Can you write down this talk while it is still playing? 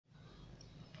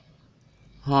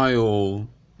Hi all.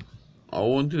 I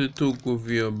wanted to talk with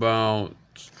you about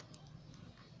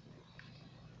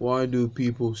why do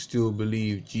people still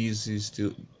believe Jesus is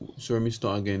still sorry, let me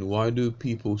start again. Why do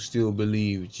people still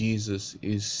believe Jesus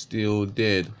is still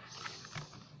dead?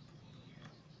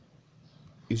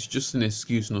 It's just an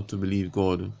excuse not to believe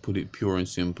God, put it pure and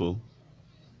simple.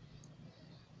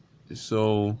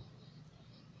 So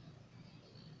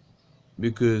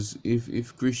because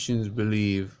if Christians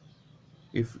believe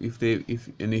if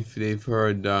they've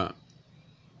heard that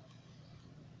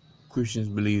Christians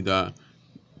believe that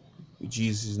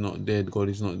Jesus is not dead, God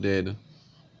is not dead,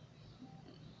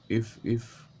 if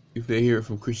if if they hear it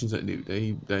from Christians that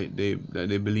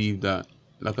they believe that,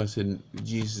 like I said,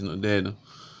 Jesus is not dead,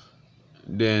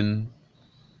 then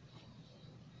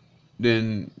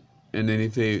then and then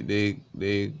if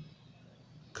they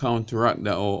counteract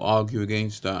that or argue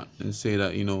against that and say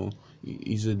that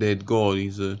he's a dead God,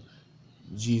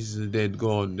 Jesus is a dead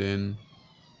God, then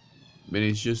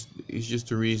it's just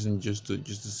a reason just to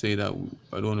say that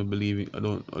I don't want to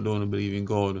believe in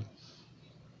God,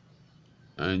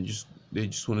 and just they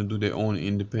just want to do their own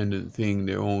independent thing,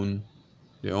 their own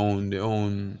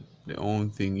thing,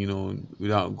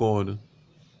 without God.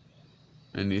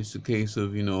 And it's a case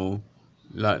of,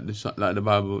 like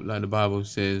the Bible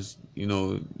says,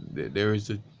 there is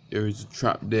a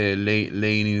trap there,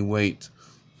 laying in wait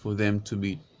for them to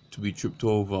be tripped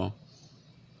over,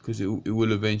 because it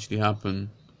will eventually happen.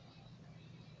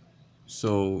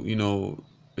 So,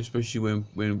 especially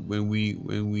when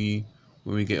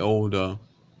we get older,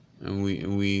 and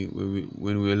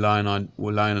when we're lying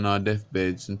on our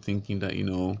deathbeds and thinking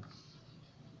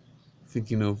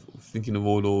of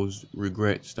all those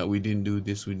regrets that we didn't do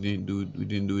this, we didn't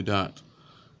do that,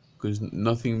 because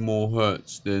nothing more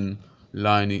hurts than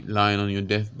lying on your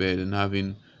deathbed and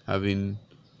having having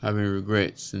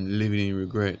regrets and living in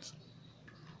regret,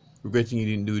 regretting you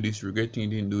didn't do this, regretting you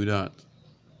didn't do that.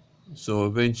 So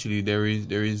eventually there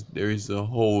is a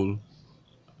hole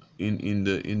in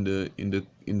the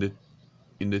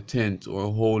tent, or a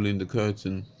hole in the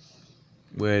curtain,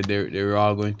 where there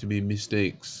are going to be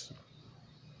mistakes.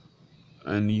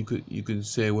 And you could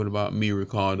say, what about me,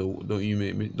 Ricardo? Don't you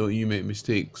make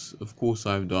mistakes? Of course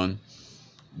I've done,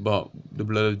 but the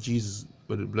blood of Jesus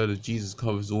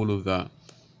covers all of that.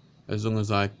 As long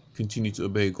as I continue to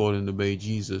obey God and obey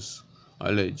Jesus,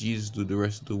 I let Jesus do the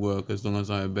rest of the work. As long as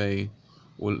I obey,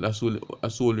 well, that's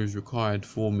all is required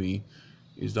for me,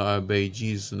 is that I obey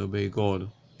Jesus and obey God,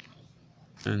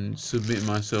 and submit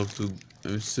myself to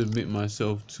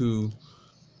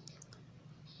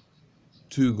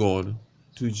God,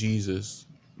 to Jesus,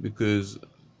 because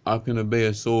I can obey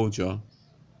a soldier,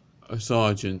 a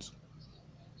sergeant,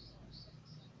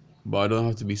 but I don't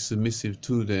have to be submissive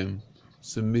to them.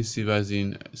 Submissive as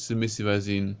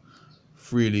in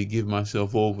freely give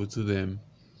myself over to them.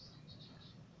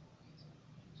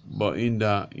 But in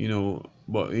that,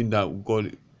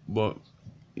 but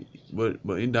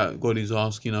God is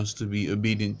asking us to be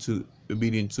obedient to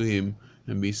Him,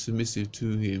 and be submissive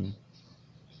to Him.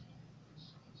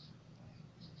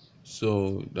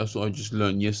 So that's what I just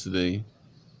learned yesterday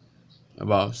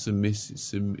about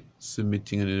submitting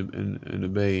and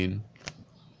obeying.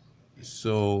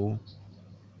 So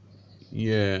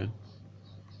yeah.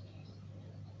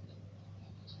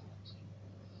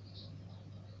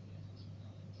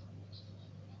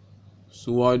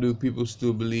 So why do people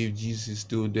still believe Jesus is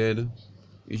still dead?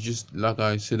 It's just like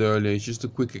I said earlier. It's just a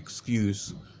quick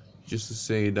excuse, just to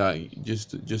say that,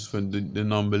 just for the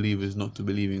non-believers not to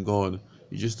believe in God.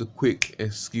 It's just a quick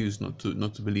excuse not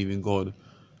to believe in God,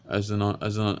 as a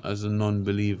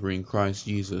non-believer in Christ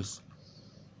Jesus.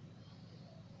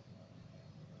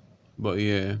 But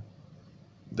yeah,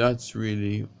 that's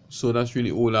really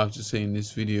all I have to say in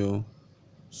this video.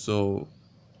 So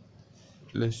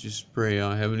let's just pray.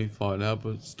 Our Heavenly Father, help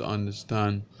us to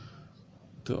understand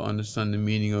the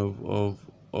meaning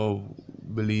of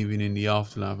believing in the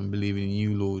afterlife and believing in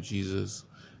you, Lord Jesus,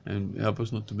 and help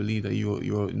us not to believe that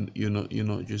you're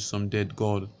not just some dead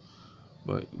God.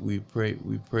 But we pray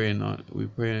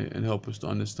and help us to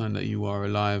understand that you are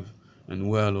alive and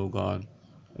well, oh God,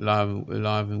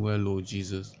 alive and well, Lord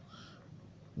Jesus.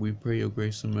 We pray your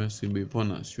grace and mercy be upon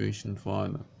our situation,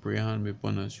 Father. Pray your hand be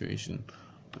upon our situation.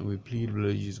 And we plead,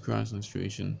 blood of Jesus Christ, on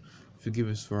situation. Forgive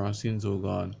us for our sins, O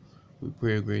God. We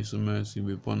pray your grace and mercy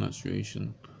be upon our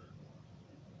situation.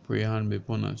 Pray your hand be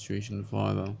upon our situation,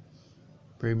 Father.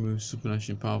 Pray move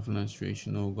supernatural and powerful in our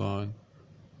situation, O God.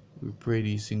 We pray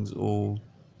these things all.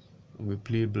 And we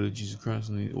plead, blood of Jesus Christ,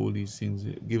 on all these things.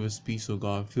 Give us peace, O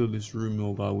God. Fill this room,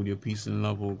 O God, with your peace and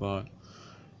love, O God.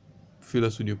 Fill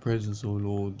us with your presence, O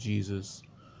Lord Jesus.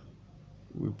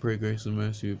 We pray grace and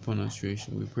mercy upon our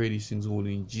situation. We pray these things all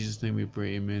in Jesus' name we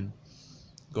pray, amen.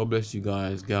 God bless you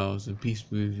guys, gals, and peace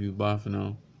be with you. Bye for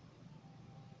now.